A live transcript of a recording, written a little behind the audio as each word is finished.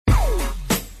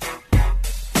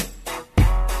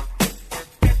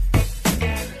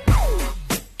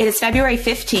It is February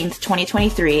 15th,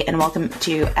 2023, and welcome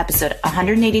to episode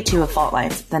 182 of Fault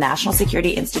Lines, the National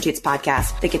Security Institute's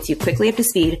podcast that gets you quickly up to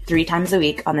speed 3 times a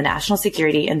week on the national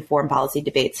security and foreign policy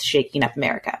debates shaking up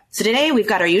America. So today we've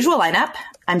got our usual lineup.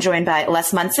 I'm joined by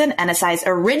Les Munson, NSI's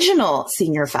original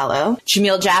senior fellow,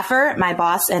 Jamil Jaffer, my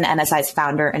boss and NSI's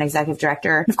founder and executive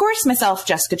director, and of course myself,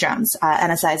 Jessica Jones,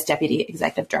 NSI's deputy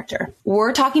executive director.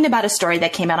 We're talking about a story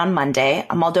that came out on Monday.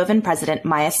 Moldovan President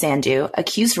Maia Sandu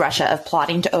accused Russia of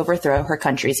plotting to overthrow her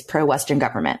country's pro-Western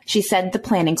government. She said the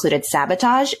plan included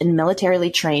sabotage and militarily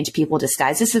trained people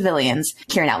disguised as civilians,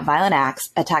 carrying out violent acts,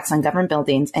 attacks on government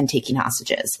buildings, and taking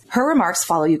hostages. Her remarks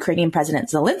follow Ukrainian President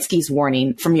Zelensky's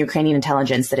warning from Ukrainian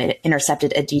intelligence that it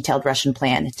intercepted a detailed Russian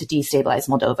plan to destabilize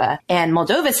Moldova. And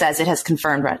Moldova says it has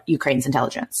confirmed Ukraine's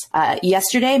intelligence.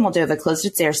 Yesterday, Moldova closed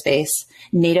its airspace.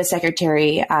 NATO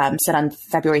Secretary said on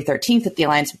February 13th that the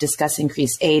alliance would discuss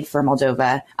increased aid for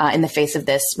Moldova in the face of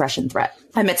this Russian threat.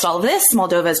 Amidst all of this,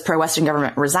 Moldova's pro-Western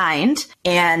government resigned,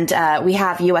 and we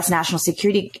have U.S. National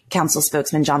Security Council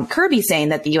spokesman John Kirby saying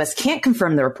that the U.S. can't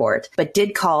confirm the report, but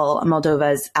did call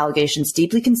Moldova's allegations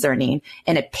deeply concerning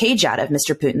and a page out of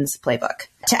Mr. Putin's playbook.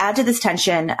 To add to this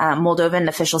tension, Moldovan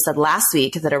officials said last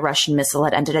week that a Russian missile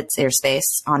had entered its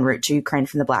airspace en route to Ukraine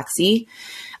from the Black Sea.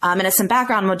 And as some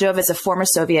background, Moldova is a former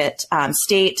Soviet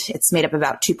state. It's made up of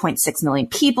about 2.6 million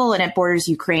people, and it borders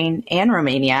Ukraine and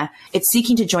Romania. It's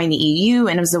seeking to join the EU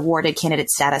and was awarded candidate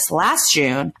status last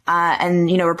June. And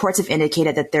reports have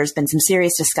indicated that there's been some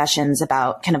serious discussions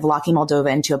about kind of locking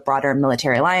Moldova into a broader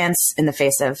military alliance in the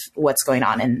face of what's going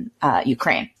on in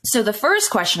Ukraine. So the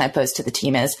first question I pose to the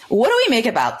team is, what do we make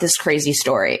about this crazy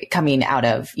story coming out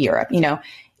of Europe?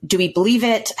 Do we believe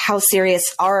it? How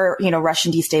serious are,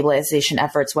 Russian destabilization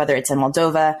efforts, whether it's in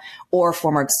Moldova or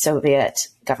former Soviet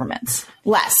governments?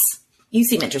 Les, you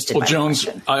seem interested. Well, Jones,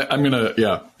 I'm going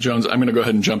to go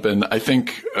ahead and jump in. I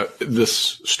think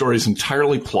this story is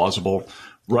entirely plausible.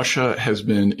 Russia has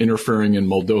been interfering in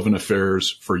Moldovan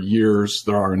affairs for years.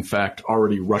 There are, in fact,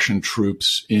 already Russian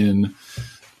troops in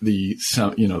the,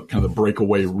 kind of the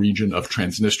breakaway region of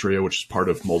Transnistria, which is part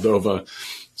of Moldova.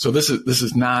 So this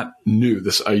is not new.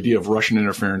 This idea of Russian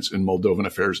interference in Moldovan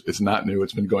affairs is not new.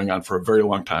 It's been going on for a very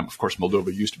long time. Of course,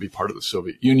 Moldova used to be part of the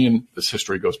Soviet Union. This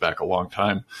history goes back a long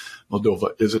time.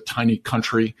 Moldova is a tiny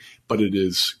country, but it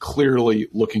is clearly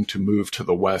looking to move to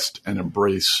the West and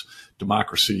embrace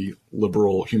democracy,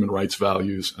 liberal human rights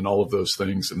values, and all of those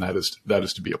things. And that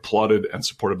is to be applauded and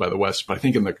supported by the West. But I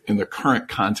think in the current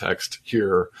context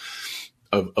here,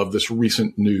 of this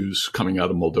recent news coming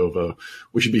out of Moldova,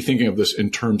 we should be thinking of this in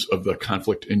terms of the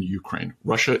conflict in Ukraine.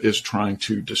 Russia is trying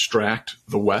to distract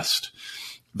the West,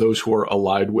 those who are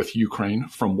allied with Ukraine,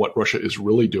 from what Russia is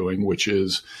really doing, which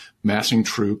is massing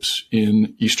troops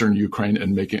in eastern Ukraine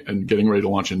and getting ready to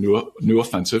launch a new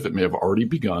offensive. It may have already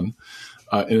begun.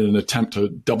 In an attempt to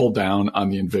double down on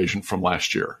the invasion from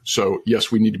last year. So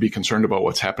yes, we need to be concerned about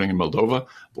what's happening in Moldova,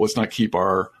 but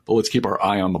let's keep our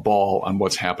eye on the ball on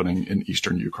what's happening in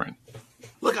eastern Ukraine.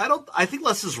 Look, I think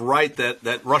Les is right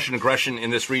that Russian aggression in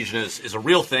this region is a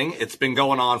real thing. It's been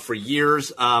going on for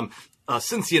years.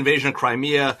 Since the invasion of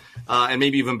Crimea, and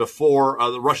maybe even before,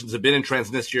 the Russians have been in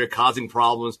Transnistria causing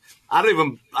problems. I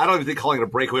don't even think calling it a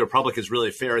breakaway republic is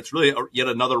really fair. It's really yet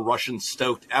another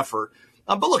Russian-stoked effort.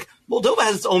 But look, Moldova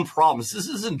has its own problems. This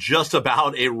isn't just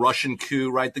about a Russian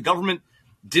coup, right? The government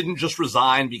didn't just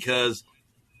resign because,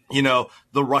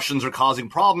 the Russians are causing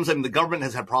problems. I mean, the government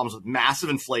has had problems with massive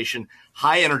inflation,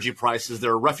 high energy prices.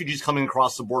 There are refugees coming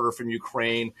across the border from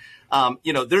Ukraine.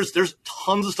 There's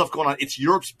tons of stuff going on. It's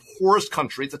Europe's poorest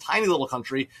country. It's a tiny little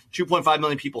country, 2.5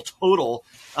 million people total.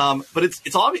 But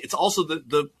it's also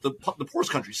the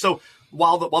poorest country. So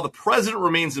while the president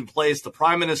remains in place, the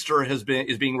prime minister is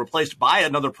being replaced by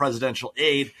another presidential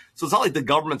aide. So it's not like the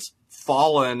government's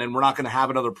fallen and we're not going to have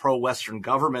another pro-Western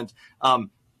government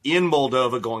in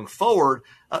Moldova going forward.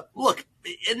 Look,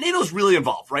 NATO's really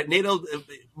involved, right?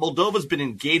 Moldova's been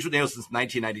engaged with NATO since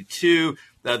 1992.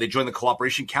 They joined the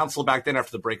Cooperation Council back then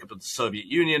after the breakup of the Soviet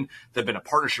Union. They've been a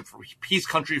partnership for peace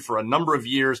country for a number of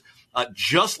years.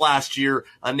 Just last year,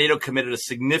 NATO committed a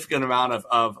significant amount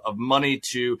of money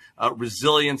to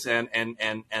resilience and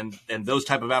those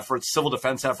type of efforts, civil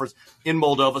defense efforts in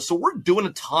Moldova. So we're doing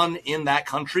a ton in that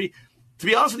country. To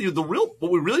be honest with you,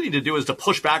 what we really need to do is to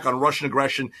push back on Russian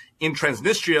aggression in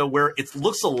Transnistria, where it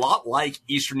looks a lot like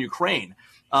eastern Ukraine.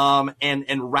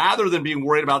 And rather than being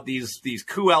worried about these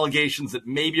coup allegations that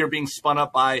maybe are being spun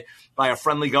up by a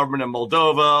friendly government in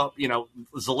Moldova,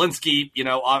 Zelensky,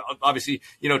 obviously,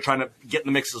 trying to get in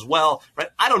the mix as well, right?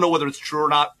 I don't know whether it's true or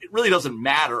not. It really doesn't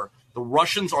matter. The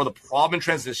Russians are the problem in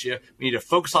Transnistria. We need to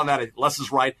focus on that. Les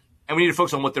is right. and we need to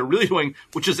focus on what they're really doing,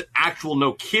 which is actual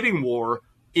no kidding war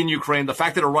in Ukraine. The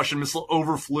fact that a Russian missile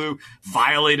overflew,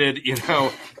 violated,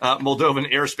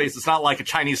 Moldovan airspace. It's not like a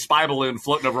Chinese spy balloon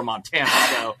floating over Montana.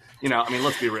 So,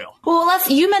 let's be real. Well,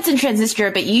 you mentioned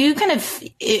Transnistria, but you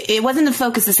it wasn't the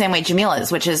focus the same way Jamila's,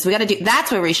 which is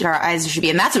that's where our eyes should be.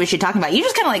 And that's what we should talk about. You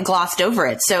just kind of glossed over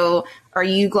it. So are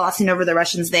you glossing over the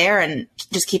Russians there and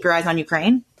just keep your eyes on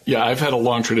Ukraine? Yeah, I've had a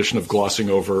long tradition of glossing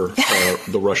over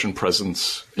the Russian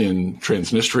presence in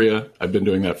Transnistria. I've been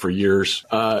doing that for years.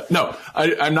 No,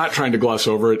 I'm not trying to gloss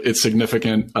over it. It's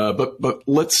significant. But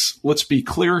let's be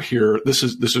clear here. This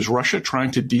is Russia trying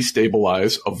to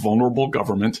destabilize a vulnerable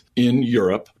government in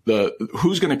Europe.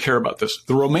 Who's going to care about this?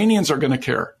 The Romanians are going to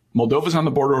care. Moldova's on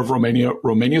the border of Romania.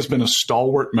 Romania's been a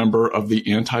stalwart member of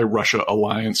the anti-Russia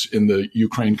alliance in the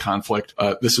Ukraine conflict.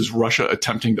 This is Russia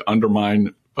attempting to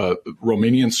undermine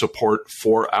Romanian support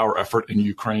for our effort in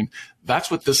Ukraine.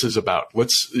 That's what this is about.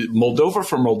 Moldova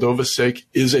for Moldova's sake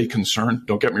is a concern.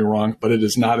 Don't get me wrong, but it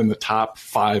is not in the top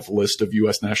 5 list of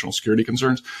U.S. national security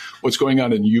concerns. What's going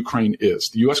on in Ukraine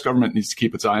is the U.S. government needs to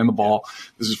keep its eye on the ball.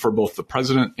 This is for both the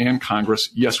president and Congress.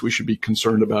 Yes, we should be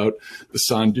concerned about the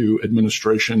Sandu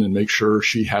administration and make sure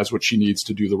she has what she needs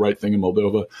to do the right thing in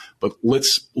Moldova. But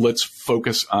let's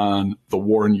focus on the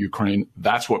war in Ukraine.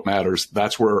 That's what matters.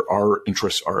 That's where our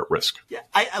interests are at risk. Yeah,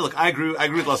 I agree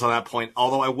with Les on that point.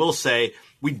 Although I will say,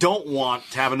 we don't want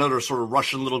to have another sort of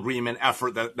Russian little greenman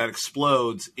effort that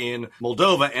explodes in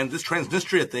Moldova. And this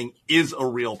Transnistria thing is a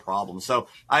real problem. So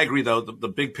I agree, though. The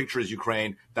big picture is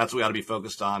Ukraine. That's what we ought to be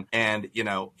focused on. And,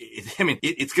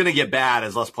 it's going to get bad,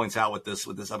 as Les points out, with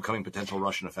this upcoming potential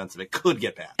Russian offensive. It could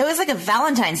get bad. It was like a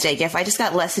Valentine's Day gift. I just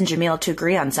got Les and Jamil to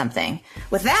agree on something.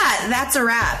 With that's a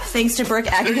wrap. Thanks to Brooke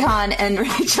Agagon and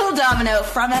Rachel Domino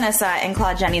from NSI and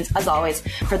Claude Jennings, as always,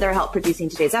 for their help producing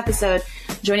today's episode.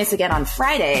 Join us again on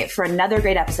Friday for another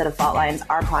great episode of Fault Lines,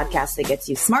 our podcast that gets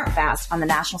you smart fast on the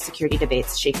national security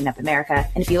debates shaking up America.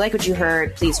 And if you like what you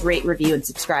heard, please rate, review, and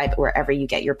subscribe wherever you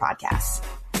get your podcasts.